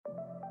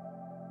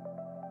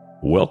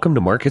Welcome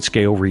to Market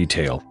Scale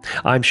Retail.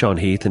 I'm Sean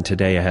Heath, and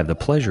today I have the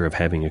pleasure of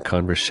having a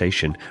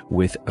conversation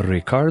with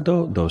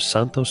Ricardo dos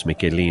Santos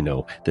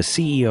Michelino, the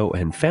CEO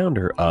and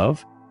founder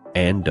of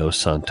And Dos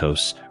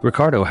Santos.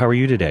 Ricardo, how are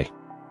you today?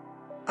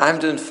 I'm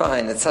doing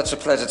fine. It's such a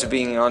pleasure to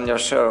being on your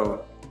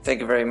show.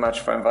 Thank you very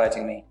much for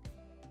inviting me.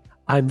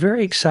 I'm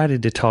very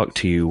excited to talk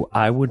to you.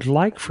 I would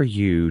like for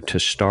you to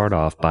start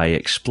off by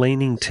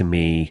explaining to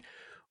me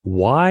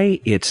why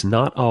it's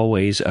not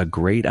always a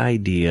great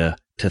idea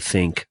to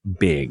think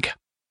big.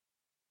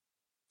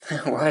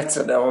 Why it's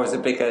not always a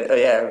big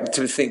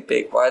to think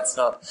big. Why it's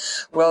not?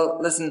 Well,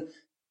 listen,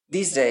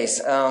 these days,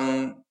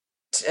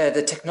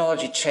 the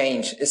technology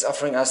change is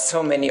offering us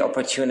so many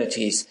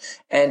opportunities,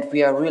 and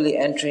we are really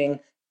entering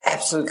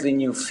absolutely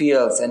new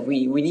fields, and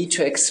we need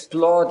to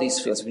explore these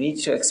fields. We need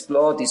to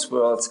explore these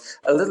worlds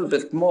a little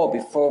bit more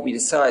before we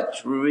decide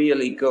to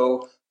really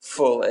go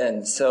full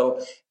in.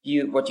 So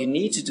what you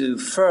need to do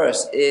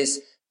first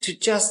is to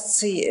just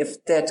see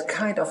if that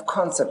kind of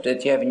concept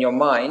that you have in your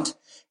mind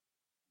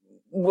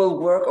will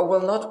work or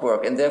will not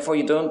work. And therefore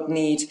you don't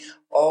need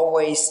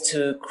always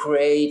to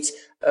create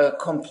a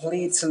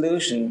complete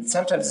solution.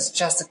 Sometimes it's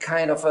just a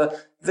kind of a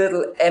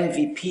little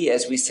MVP,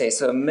 as we say.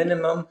 So a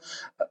minimum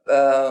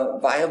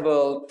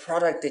viable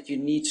product that you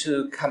need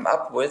to come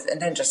up with, and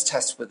then just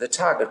test with the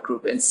target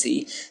group and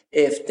see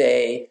if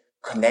they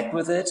connect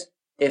with it,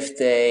 if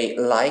they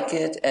like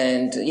it,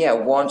 and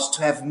want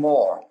to have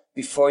more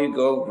before you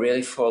go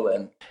really full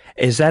in.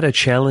 Is that a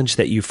challenge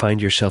that you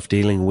find yourself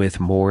dealing with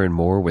more and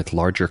more with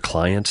larger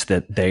clients,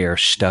 that they are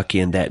stuck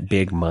in that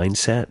big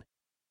mindset?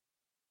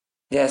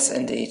 Yes,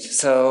 indeed.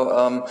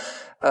 So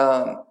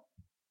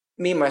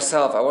me,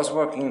 myself, I was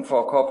working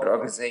for a corporate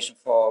organization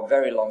for a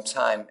very long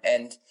time.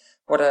 And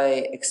what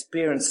I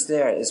experienced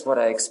there is what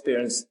I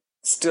experience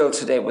still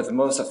today with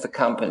most of the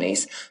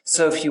companies.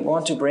 So if you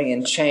want to bring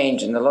in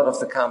change in a lot of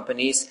the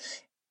companies,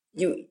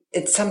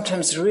 it's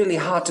sometimes really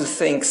hard to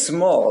think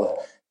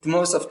small.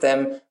 Most of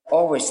them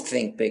always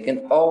think big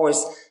and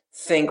always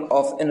think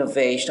of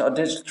innovation or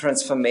digital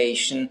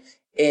transformation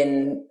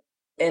in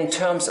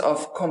terms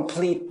of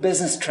complete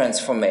business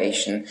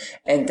transformation.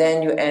 And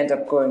then you end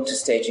up going to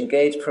stage and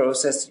gate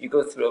process. You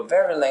go through a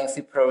very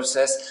lengthy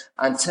process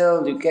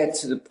until you get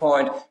to the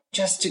point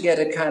just to get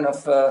a kind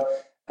of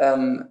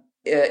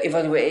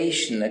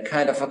evaluation, a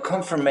kind of a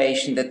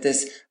confirmation that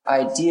this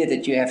idea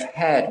that you have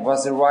had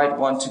was the right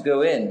one to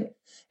go in.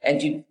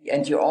 And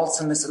you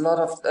also miss a lot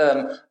of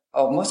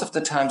or most of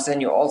the times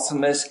then you also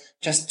miss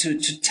just to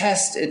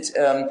test it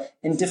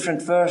in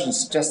different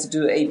versions, just to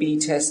do A/B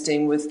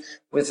testing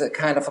with a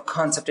kind of a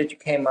concept that you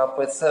came up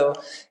with. So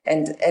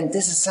and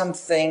this is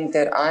something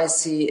that I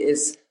see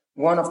is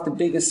one of the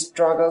biggest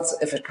struggles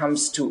if it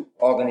comes to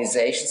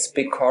organizations,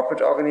 big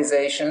corporate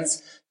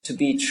organizations, to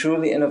be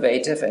truly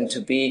innovative and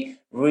to be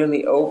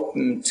really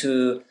open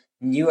to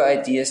new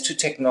ideas, to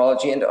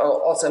technology, and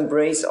also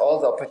embrace all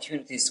the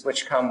opportunities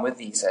which come with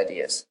these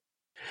ideas.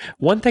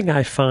 One thing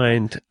I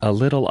find a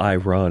little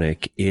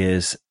ironic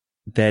is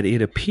that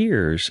it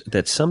appears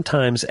that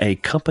sometimes a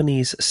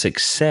company's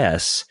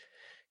success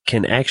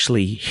can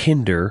actually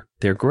hinder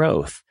their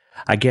growth.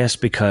 I guess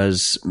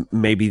because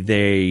maybe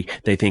they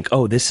think,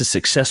 oh, this is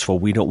successful.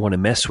 We don't want to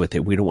mess with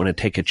it. We don't want to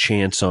take a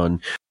chance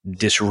on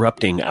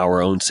disrupting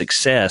our own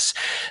success.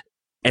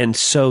 And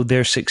so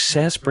their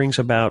success brings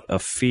about a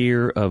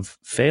fear of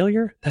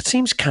failure. That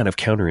seems kind of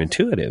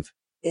counterintuitive.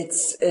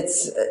 It's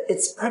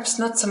perhaps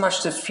not so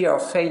much the fear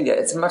of failure.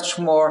 It's much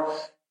more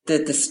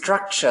the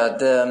structure,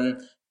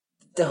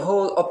 the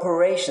whole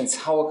operations,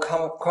 how a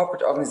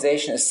corporate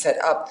organization is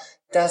set up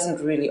doesn't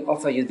really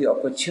offer you the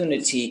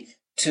opportunity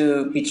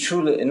to be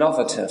truly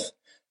innovative.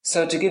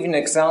 So to give you an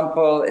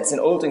example, it's an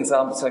old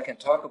example, so I can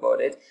talk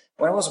about it.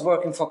 When I was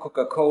working for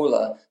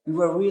Coca-Cola, we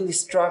were really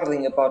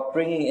struggling about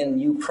bringing in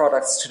new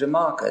products to the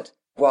market.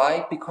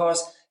 Why?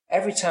 Because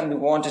every time we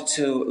wanted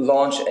to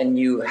launch a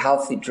new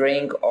healthy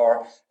drink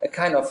or a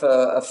kind of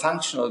a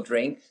functional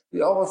drink,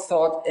 we always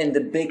thought in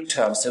the big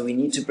terms. So we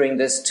need to bring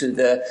this to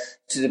the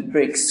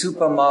big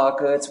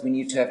supermarkets. We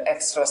need to have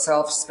extra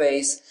shelf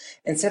space,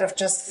 instead of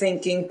just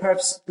thinking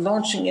perhaps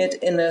launching it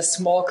in a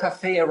small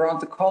cafe around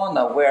the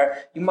corner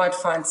where you might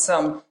find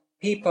some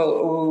people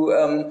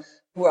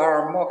who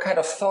are more kind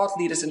of thought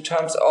leaders in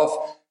terms of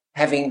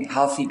having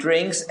healthy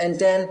drinks, and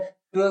then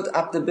build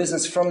up the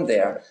business from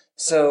there.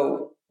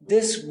 So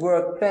this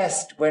worked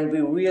best when we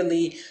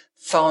really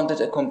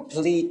founded a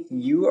complete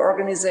new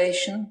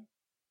organization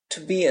to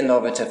be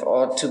innovative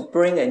or to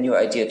bring a new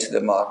idea to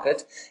the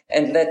market,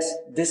 and let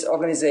this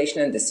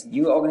organization and this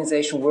new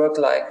organization work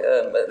like,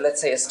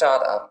 let's say, a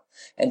startup.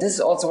 And this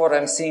is also what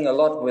I'm seeing a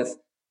lot with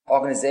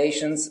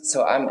organizations.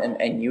 So I'm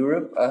in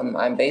Europe.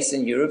 I'm based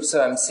in Europe,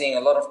 so I'm seeing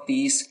a lot of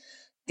these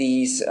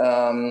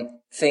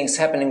things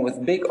happening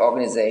with big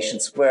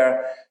organizations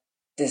where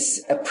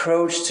this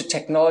approach to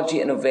technology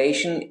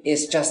innovation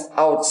is just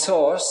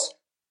outsourced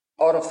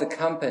out of the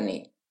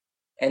company.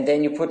 And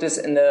then you put this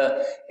in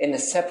a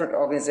separate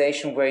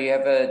organization where you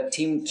have a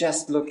team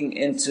just looking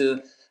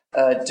into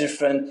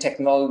different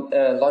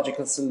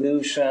technological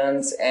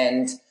solutions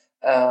and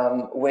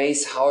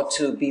ways how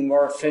to be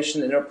more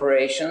efficient in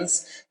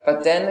operations.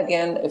 But then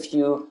again, if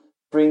you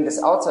bring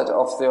this outside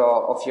of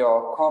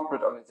your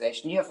corporate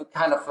organization, you have a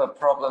kind of a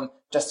problem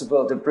just to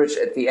build a bridge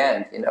at the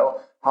end.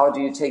 How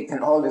do you take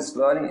then all this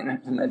learning and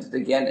implement it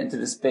again into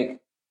this big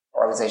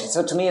organization?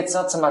 So to me, it's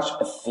not so much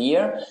a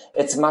fear;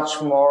 it's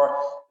much more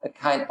a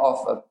kind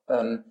of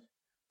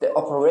the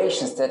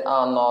operations that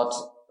are not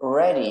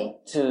ready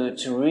to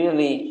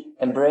really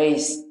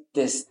embrace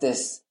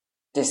this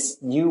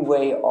new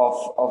way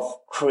of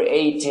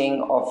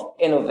creating, of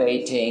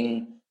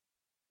innovating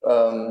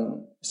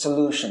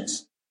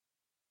solutions.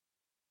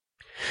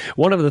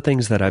 One of the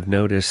things that I've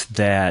noticed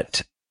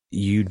that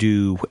you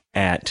do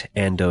at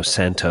Ando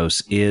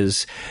Santos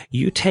is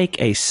you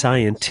take a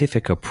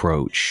scientific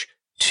approach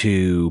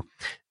to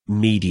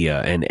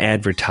media and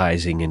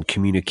advertising and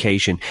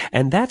communication,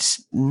 and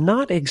that's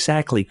not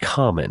exactly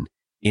common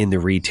in the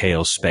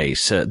retail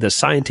space. The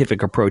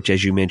scientific approach,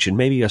 as you mentioned,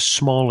 maybe a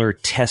smaller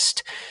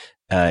test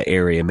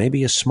area,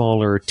 maybe a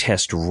smaller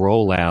test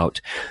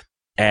rollout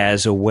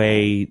as a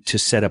way to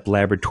set up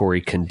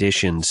laboratory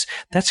conditions.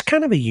 That's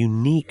kind of a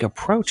unique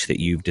approach that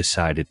you've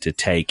decided to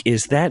take.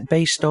 Is that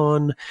based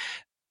on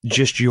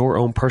just your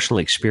own personal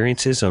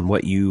experiences on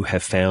what you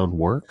have found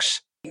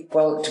works?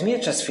 Well, to me,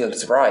 it just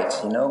feels right.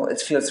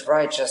 It feels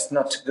right just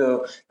not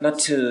to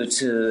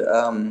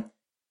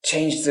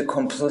change the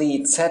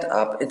complete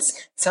setup.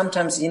 It's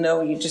sometimes,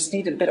 you just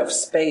need a bit of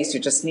space. You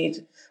just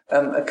need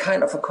a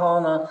kind of a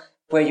corner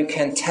where you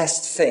can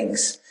test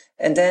things.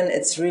 And then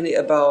it's really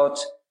about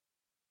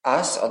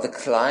us or the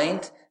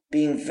client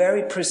being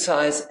very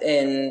precise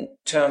in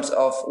terms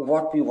of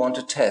what we want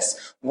to test.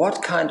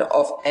 What kind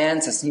of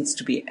answers needs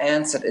to be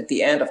answered at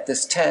the end of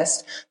this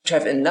test to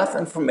have enough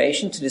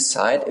information to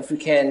decide if we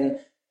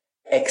can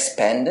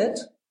expand it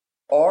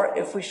or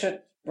if we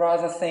should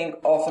rather think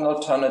of an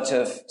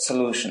alternative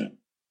solution.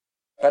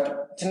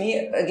 But to me,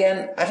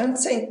 again, I don't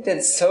think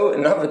that's so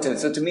innovative.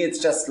 So to me, it's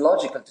just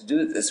logical to do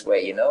it this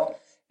way,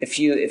 If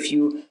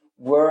you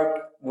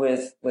work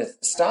with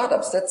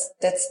startups,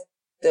 that's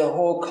the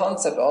whole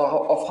concept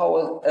of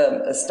how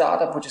a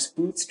startup which is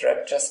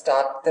bootstrapped just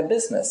start their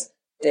business.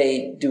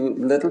 They do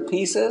little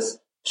pieces,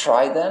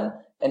 try them,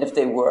 and if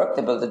they work,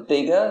 they build it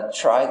bigger,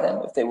 try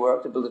them. If they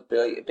work, they build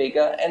it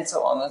bigger, and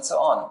so on and so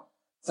on.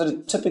 So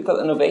the typical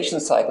innovation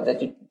cycle that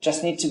you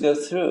just need to go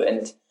through.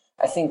 And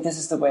I think this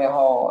is the way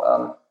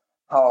how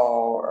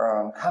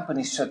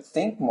companies should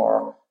think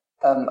more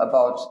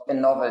about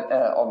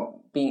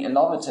being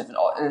innovative,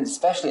 and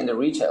especially in the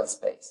retail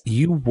space.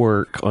 You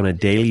work on a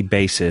daily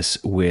basis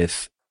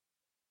with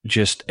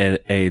just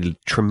a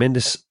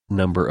tremendous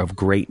number of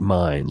great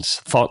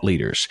minds, thought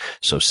leaders.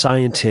 So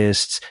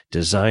scientists,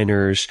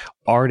 designers,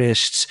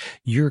 artists,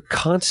 you're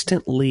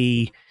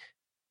constantly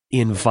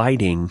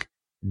inviting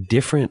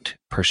different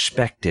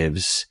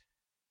perspectives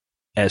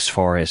as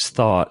far as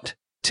thought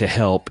to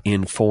help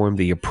inform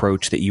the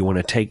approach that you want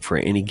to take for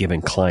any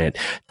given client.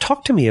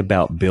 Talk to me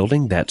about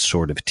building that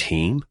sort of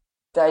team.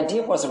 The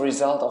idea was a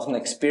result of an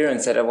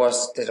experience that I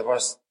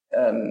was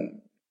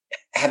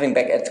having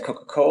back at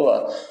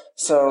Coca-Cola.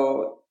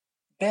 So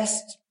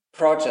best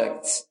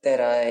projects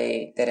that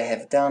I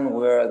have done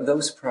were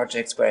those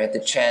projects where I had the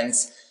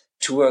chance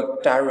to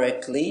work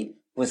directly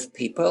with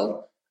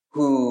people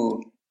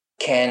who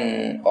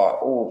can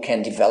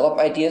develop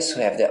ideas,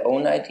 who have their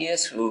own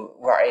ideas, who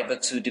are able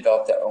to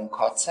develop their own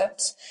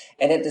concepts,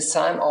 and at the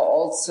same are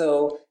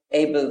also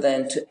able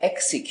then to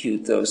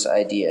execute those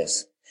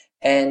ideas.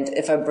 And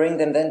if I bring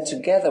them then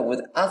together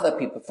with other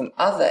people from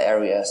other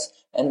areas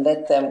and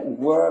let them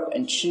work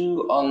and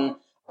chew on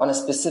a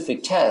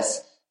specific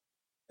task,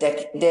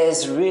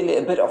 there's really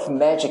a bit of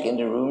magic in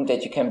the room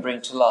that you can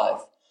bring to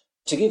life.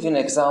 To give you an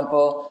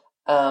example,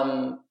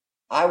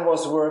 I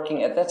was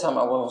working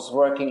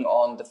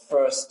on the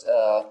first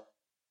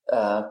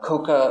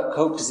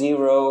Coke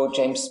Zero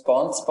James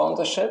Bond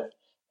sponsorship,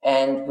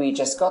 and we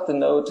just got the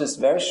notice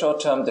very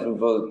short term that we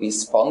will be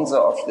sponsor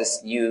of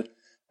this new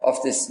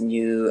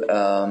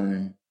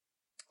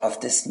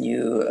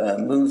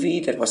movie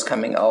that was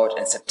coming out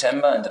in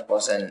September, and it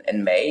was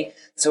in May.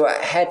 So I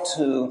had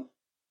to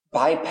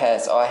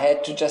bypass, or I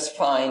had to just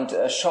find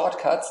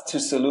shortcuts to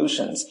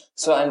solutions.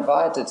 So I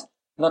invited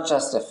not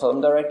just a film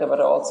director, but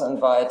I also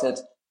invited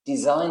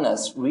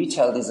designers,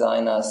 retail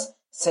designers,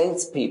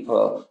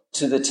 salespeople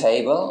to the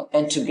table.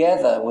 And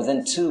together,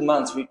 within 2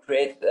 months, we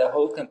created a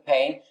whole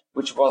campaign,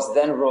 which was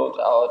then rolled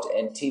out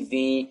in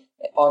TV,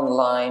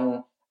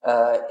 online,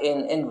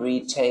 in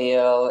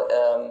retail,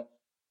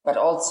 but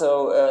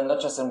also not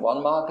just in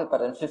one market,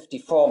 but in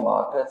 54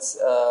 markets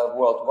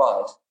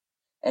worldwide.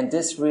 And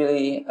this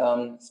really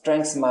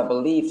strengthens my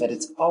belief that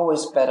it's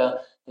always better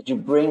that you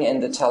bring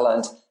in the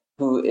talent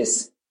who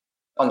is,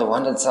 on the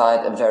one hand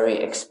side, a very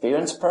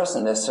experienced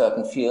person in a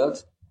certain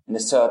field, in a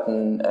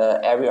certain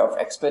area of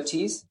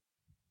expertise.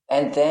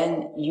 And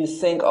then you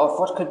think of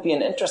what could be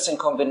an interesting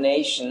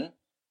combination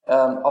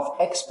of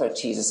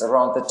expertises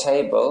around the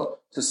table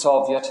to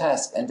solve your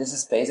task. And this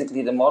is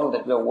basically the model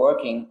that we're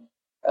working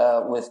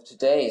with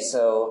today.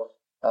 So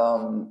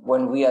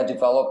When we are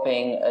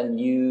developing a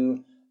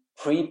new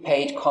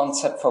prepaid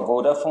concept for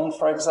Vodafone,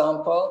 for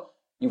example,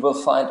 you will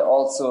find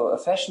also a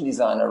fashion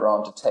designer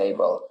around the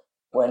table.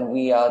 When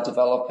we are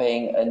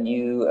developing a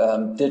new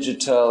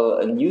digital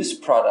news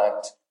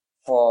product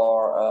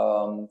for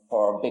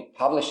a big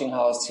publishing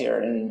house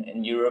here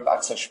in Europe,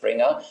 Axel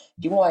Springer,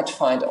 you might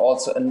find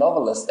also a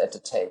novelist at the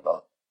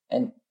table.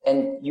 And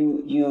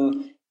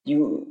you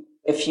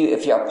if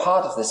you are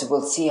part of this, you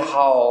will see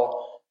how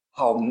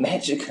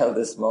magical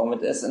this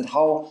moment is and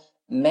how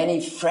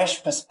many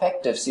fresh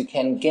perspectives you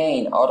can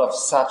gain out of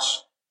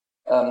such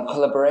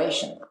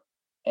collaboration.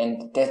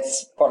 And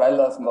that's what I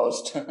love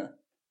most.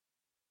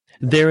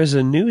 There is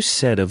a new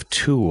set of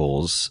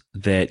tools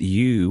that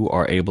you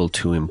are able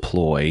to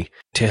employ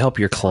to help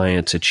your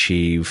clients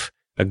achieve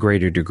a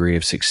greater degree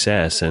of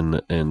success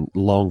and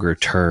longer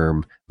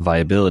term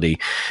viability.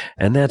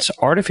 And that's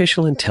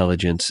artificial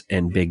intelligence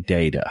and big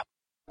data.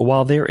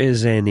 While there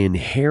is an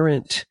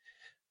inherent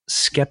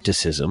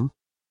skepticism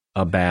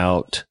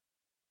about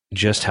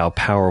just how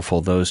powerful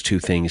those two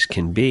things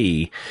can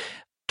be,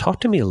 talk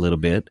to me a little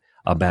bit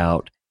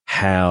about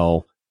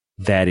how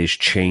that is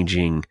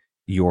changing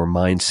your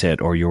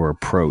mindset or your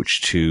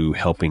approach to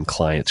helping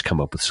clients come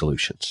up with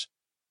solutions.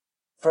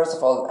 First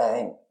of all,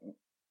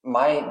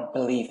 my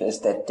belief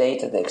is that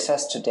data, the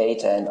access to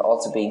data and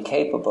also being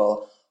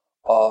capable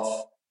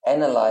of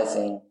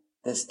analyzing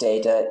this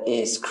data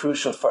is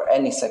crucial for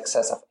any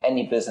success of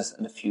any business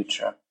in the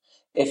future.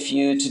 If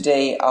you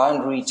today are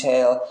in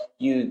retail,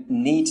 you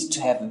need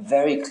to have a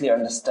very clear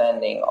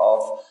understanding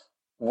of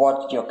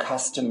what your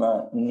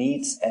customer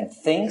needs and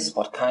thinks,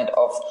 what kind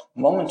of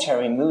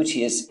momentary mood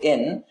he is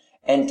in,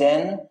 and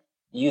then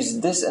use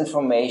this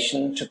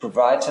information to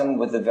provide him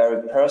with a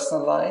very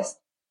personalized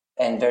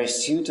and very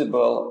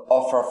suitable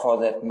offer for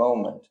that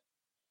moment.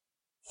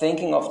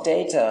 Thinking of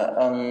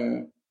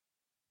data,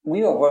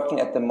 we are working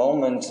at the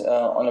moment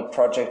on a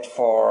project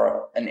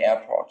for an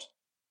airport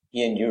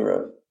here in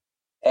Europe.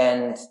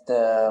 And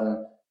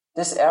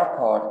this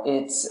airport,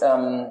 it's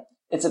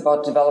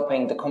about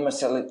developing the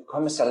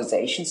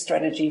commercialization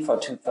strategy for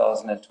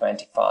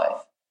 2025.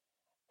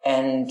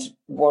 And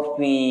what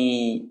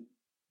we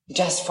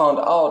just found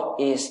out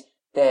is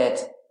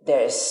that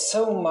there is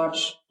so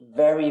much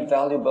very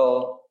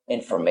valuable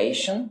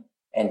information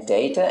and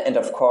data. And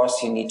of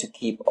course, you need to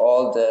keep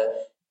all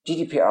the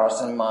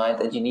GDPRs in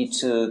mind, and you need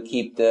to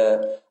keep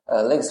the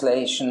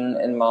legislation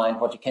in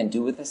mind, what you can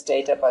do with this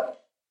data. But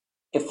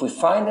if we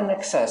find an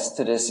access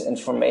to this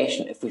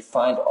information, if we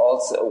find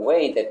also a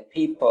way that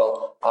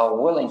people are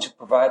willing to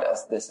provide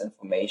us this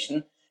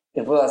information,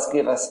 it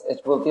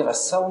will give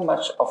us so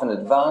much of an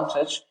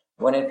advantage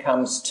when it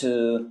comes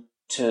to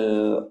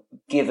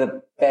give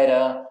a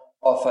better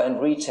offer in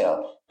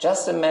retail.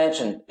 Just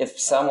imagine if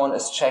someone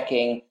is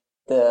checking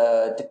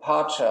the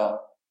departure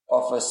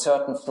of a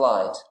certain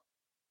flight,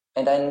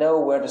 and I know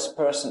where this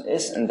person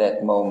is in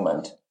that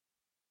moment.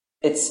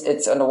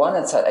 It's on the one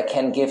hand side, I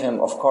can give him,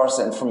 of course,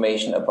 the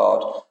information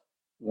about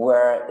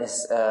where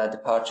his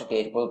departure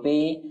gate will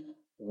be,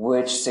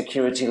 which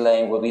security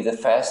lane will be the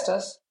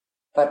fastest.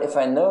 But if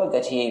I know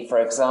that he, for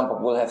example,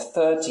 will have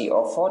 30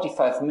 or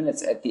 45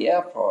 minutes at the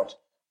airport,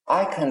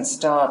 I can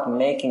start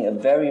making a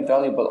very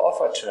valuable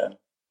offer to him.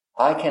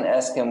 I can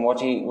ask him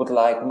what he would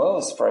like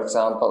most. For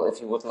example, if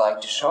he would like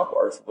to shop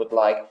or if he would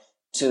like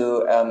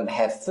to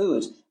have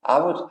food,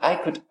 I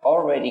could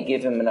already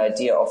give him an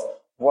idea of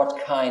what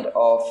kind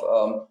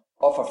of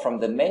offer from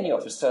the menu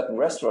of a certain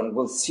restaurant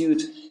will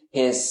suit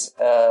his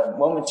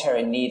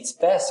momentary needs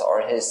best,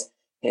 or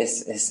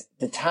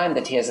the time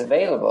that he has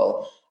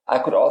available. I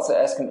could also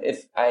ask him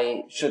if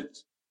I should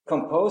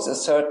compose a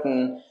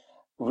certain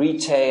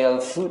retail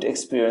food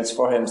experience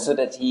for him so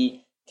that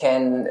he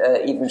can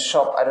even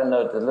shop, I don't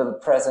know, the little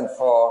present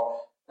for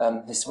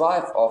his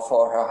wife or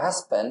for her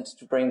husband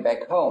to bring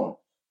back home.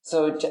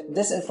 So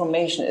this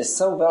information is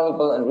so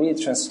valuable in really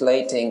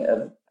translating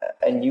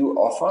a new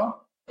offer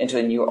into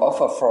a new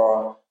offer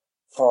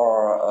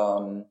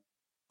for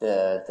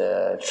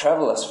the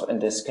travelers in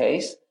this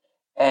case.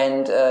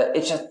 And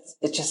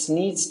it just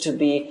needs to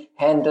be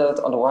handled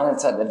on the one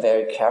hand side in a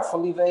very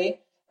carefully way,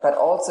 but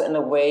also in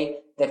a way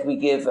that we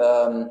give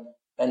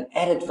an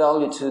added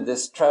value to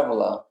this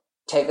traveler.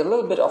 Take a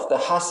little bit of the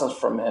hustle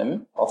from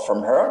him or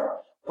from her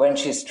when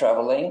she's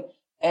traveling,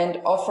 and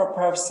offer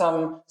perhaps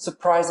some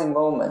surprising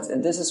moments.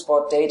 And this is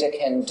what data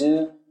can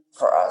do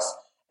for us.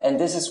 And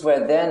this is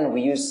where then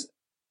we use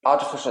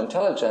artificial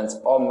intelligence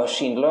or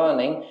machine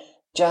learning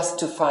just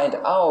to find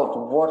out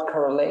what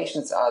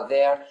correlations are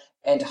there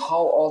and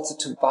how also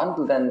to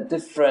bundle then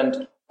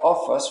different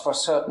offers for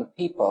certain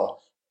people.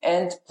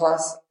 And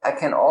plus, I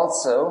can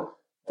also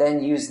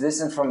then use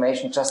this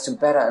information just to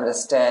better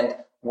understand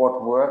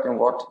what worked and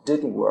what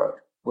didn't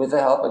work with the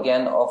help,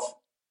 again, of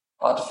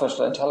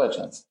artificial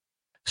intelligence.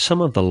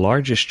 Some of the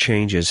largest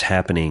changes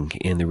happening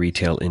in the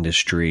retail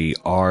industry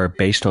are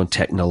based on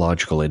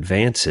technological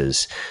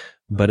advances,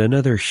 but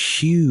another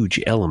huge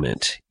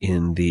element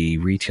in the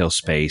retail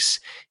space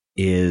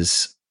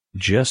is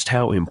just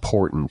how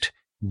important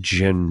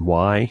Gen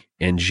Y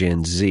and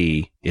Gen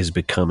Z is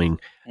becoming,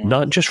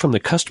 not just from the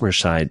customer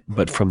side,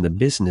 but from the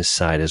business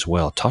side as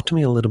well. Talk to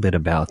me a little bit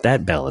about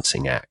that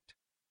balancing act.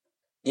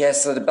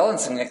 Yes, so the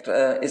balancing act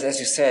is, as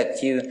you said,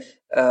 you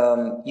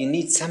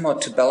need somehow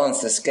to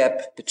balance this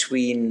gap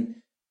between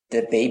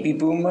the baby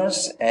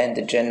boomers and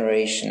the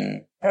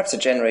generation, perhaps the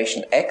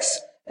generation X,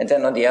 and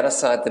then on the other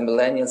side, the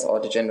millennials or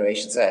the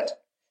generation Z.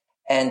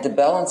 And the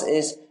balance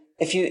is,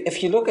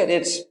 if you look at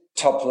it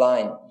top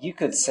line, you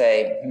could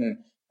say,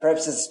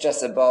 perhaps it's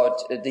just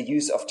about the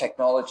use of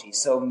technology.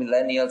 So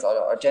millennials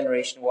or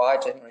Generation Y,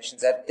 Generation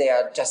Z, they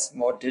are just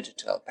more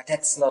digital. But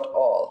that's not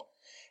all.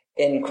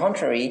 In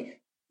contrary,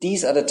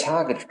 these are the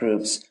target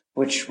groups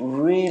which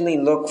really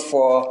look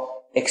for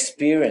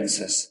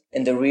experiences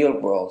in the real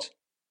world.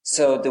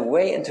 So the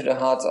way into the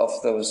hearts of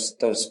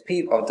those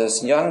people, of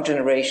those young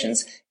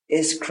generations,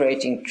 is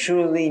creating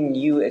truly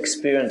new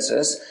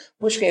experiences,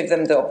 which gave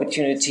them the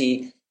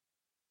opportunity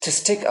to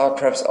stick out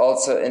perhaps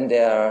also in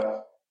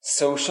their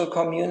social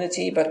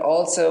community, but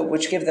also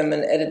which give them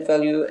an added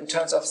value in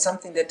terms of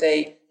something that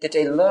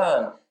they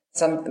learn,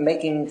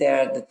 making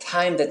the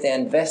time that they're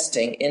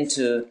investing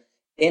into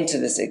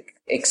this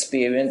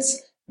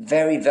experience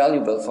very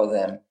valuable for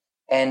them.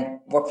 And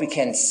what we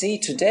can see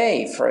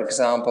today, for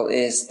example,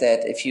 is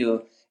that if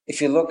you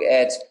look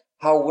at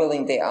how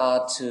willing they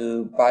are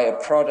to buy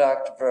a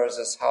product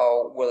versus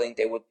how willing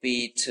they would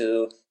be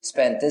to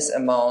spend this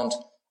amount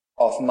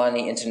of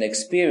money into an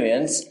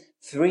experience,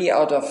 3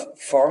 out of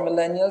 4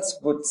 millennials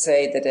would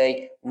say that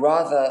they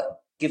rather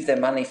give their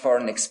money for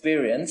an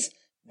experience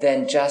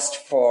than just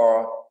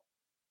for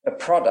a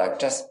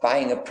product, just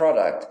buying a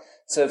product.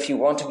 So if you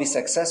want to be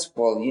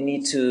successful, you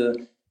need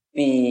to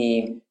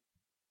be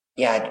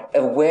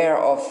aware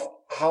of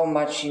how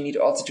much you need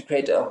also to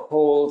create a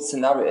whole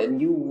scenario, a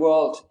new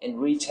world in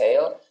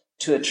retail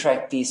to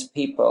attract these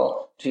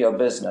people to your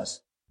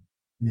business.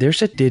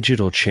 There's a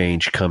digital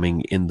change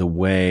coming in the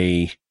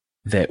way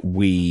that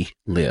we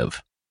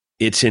live.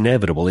 It's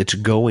inevitable. It's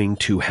going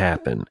to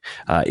happen.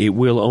 It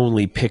will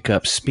only pick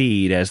up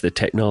speed as the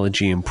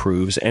technology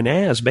improves and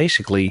as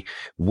basically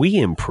we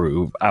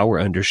improve our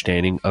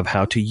understanding of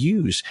how to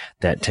use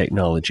that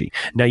technology.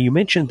 Now, you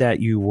mentioned that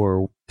you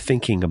were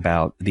thinking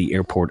about the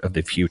airport of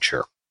the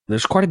future.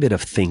 There's quite a bit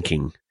of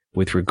thinking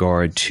with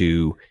regard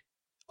to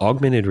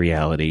augmented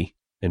reality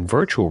and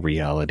virtual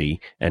reality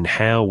and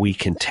how we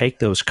can take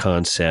those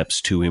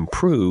concepts to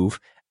improve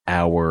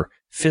our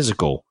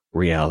physical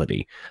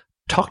reality.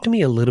 Talk to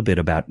me a little bit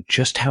about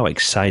just how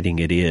exciting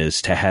it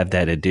is to have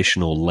that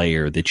additional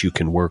layer that you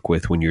can work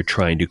with when you're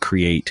trying to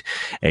create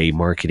a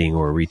marketing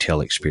or a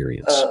retail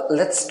experience.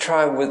 Let's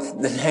try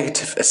with the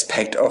negative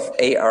aspect of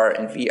AR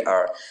and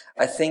VR.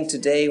 I think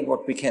today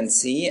what we can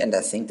see, and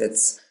I think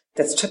that's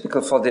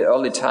typical for the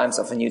early times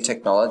of a new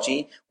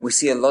technology, we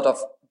see a lot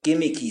of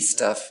gimmicky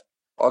stuff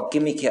or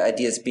gimmicky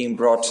ideas being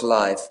brought to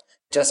life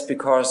just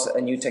because a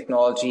new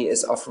technology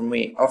is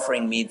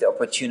offering me the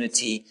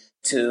opportunity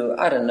to,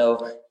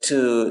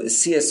 to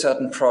see a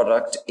certain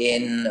product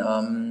in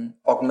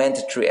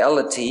augmented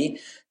reality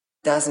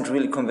doesn't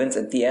really convince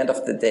at the end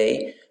of the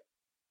day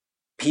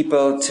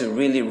people to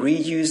really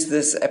reuse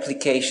this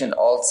application,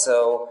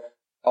 also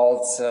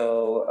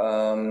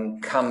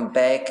come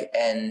back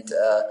and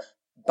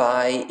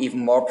buy even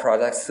more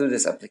products through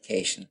this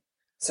application.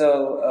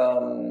 So,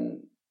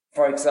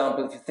 for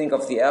example, if you think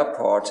of the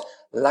airport,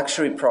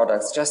 luxury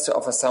products, just to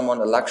offer someone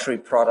a luxury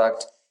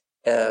product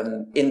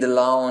in the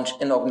lounge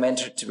in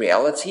augmented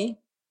reality,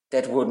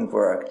 that wouldn't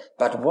work.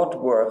 But what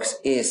works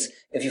is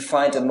if you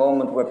find a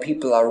moment where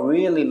people are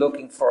really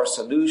looking for a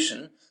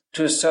solution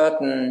to a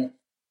certain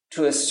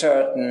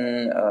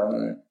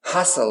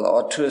hustle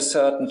or to a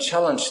certain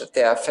challenge that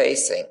they are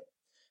facing.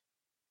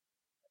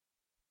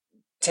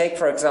 Take,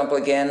 for example,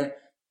 again,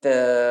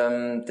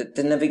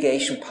 the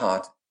navigation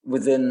part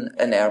within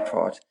an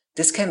airport.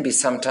 This can be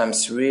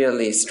sometimes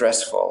really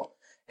stressful,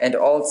 and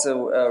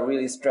also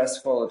really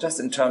stressful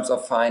just in terms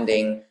of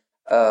finding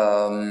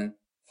what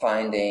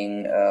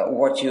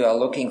you are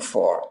looking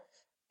for.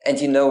 And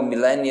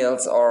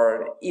millennials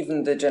or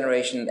even the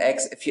Generation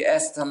X, if you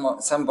ask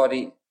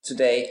somebody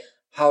today,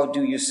 how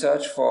do you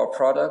search for a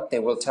product? They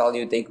will tell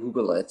you they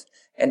Google it.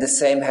 And the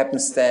same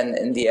happens then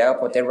in the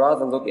airport. They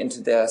rather look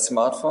into their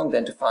smartphone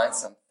than to find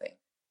something.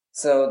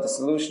 So the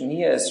solution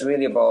here is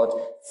really about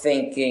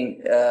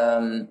rethinking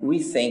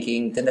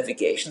the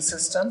navigation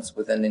systems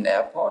within an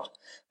airport,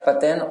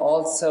 but then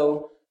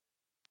also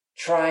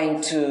trying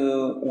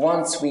to,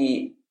 once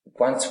we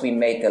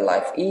made the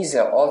life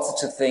easier, also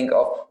to think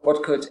of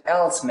what could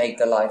else make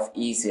the life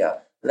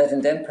easier.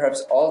 Letting them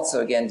perhaps also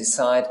again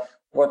decide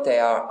what they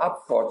are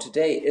up for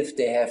today if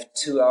they have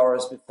 2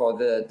 hours before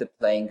the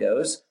plane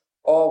goes,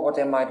 or what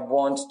they might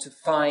want to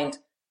find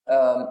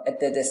at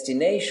their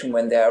destination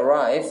when they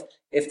arrive,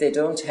 if they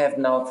don't have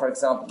now, for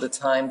example, the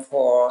time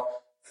for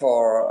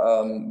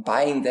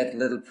buying that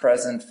little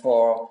present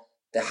for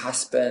the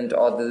husband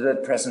or the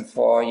little present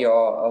for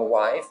your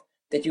wife,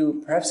 that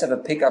you perhaps have a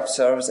pickup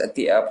service at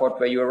the airport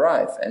where you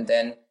arrive, and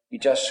then you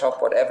just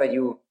shop whatever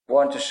you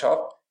want to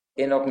shop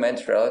in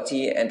augmented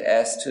reality and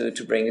asked to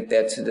bring it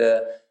there to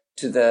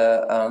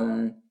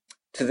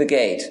the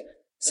gate.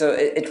 So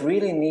it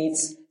really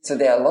needs, so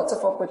there are lots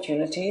of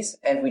opportunities,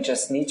 and we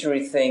just need to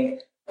rethink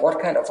what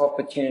kind of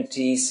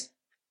opportunities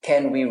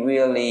can we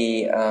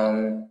really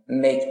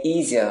make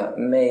easier,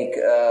 make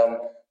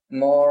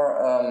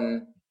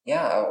more,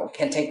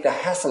 can take the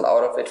hassle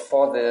out of it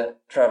for the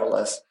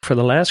travelers. For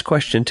the last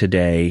question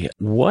today,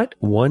 what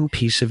one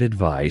piece of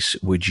advice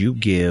would you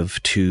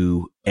give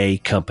to a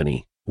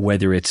company,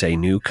 whether it's a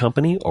new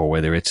company or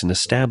whether it's an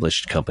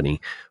established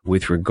company,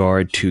 with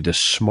regard to the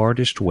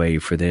smartest way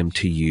for them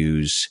to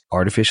use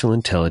artificial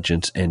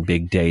intelligence and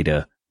big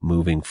data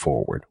moving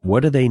forward?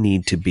 What do they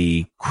need to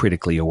be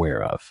critically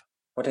aware of?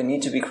 What they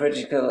need to be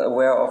critically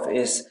aware of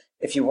is,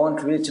 if you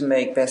want really to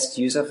make best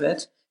use of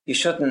it, you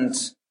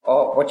shouldn't,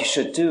 or what you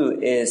should do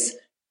is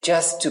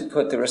just to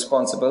put the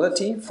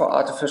responsibility for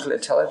artificial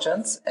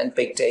intelligence and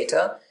big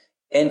data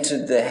into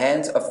the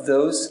hands of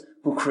those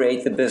who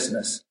create the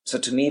business. So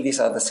to me, these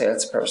are the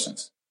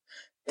salespersons.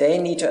 They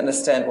need to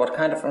understand what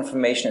kind of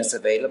information is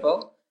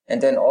available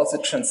and then also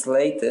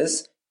translate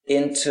this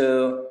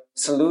into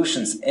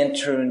solutions,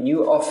 into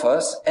new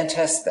offers, and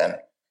test them.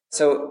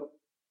 So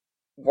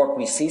what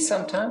we see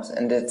sometimes,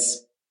 and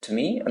it's to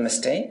me a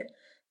mistake,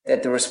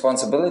 that the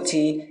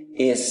responsibility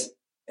is,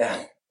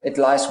 it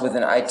lies with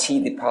an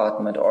IT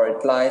department, or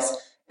it lies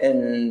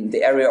in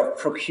the area of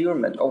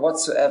procurement or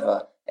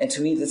whatsoever. And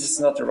to me, this is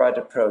not the right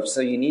approach.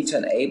 So you need to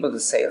enable the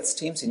sales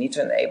teams, you need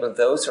to enable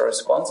those who are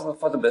responsible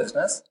for the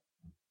business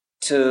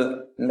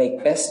to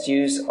make best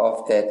use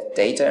of that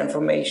data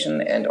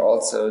information and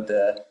also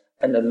the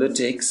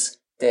analytics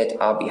that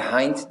are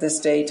behind this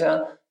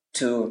data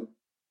to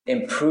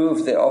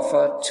improve the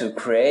offer, to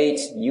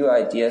create new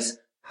ideas,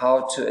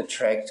 how to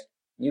attract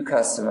new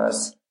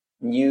customers,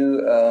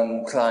 new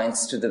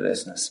clients to the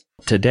business.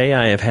 Today,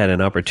 I have had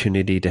an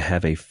opportunity to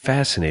have a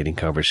fascinating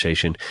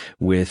conversation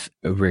with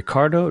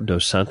Ricardo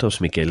dos Santos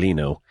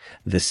Michelino,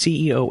 the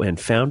CEO and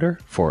founder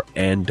for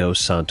And Dos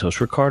Santos.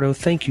 Ricardo,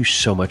 thank you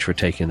so much for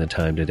taking the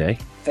time today.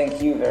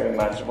 Thank you very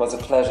much. It was a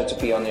pleasure to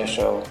be on your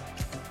show.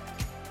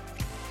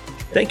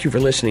 Thank you for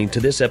listening to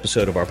this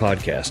episode of our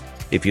podcast.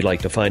 If you'd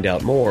like to find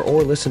out more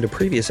or listen to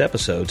previous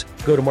episodes,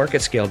 go to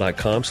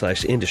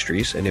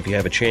marketscale.com/industries. And if you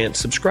have a chance,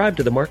 subscribe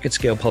to the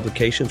MarketScale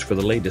publications for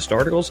the latest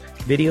articles,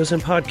 videos,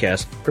 and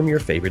podcasts from your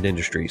favorite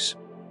industries.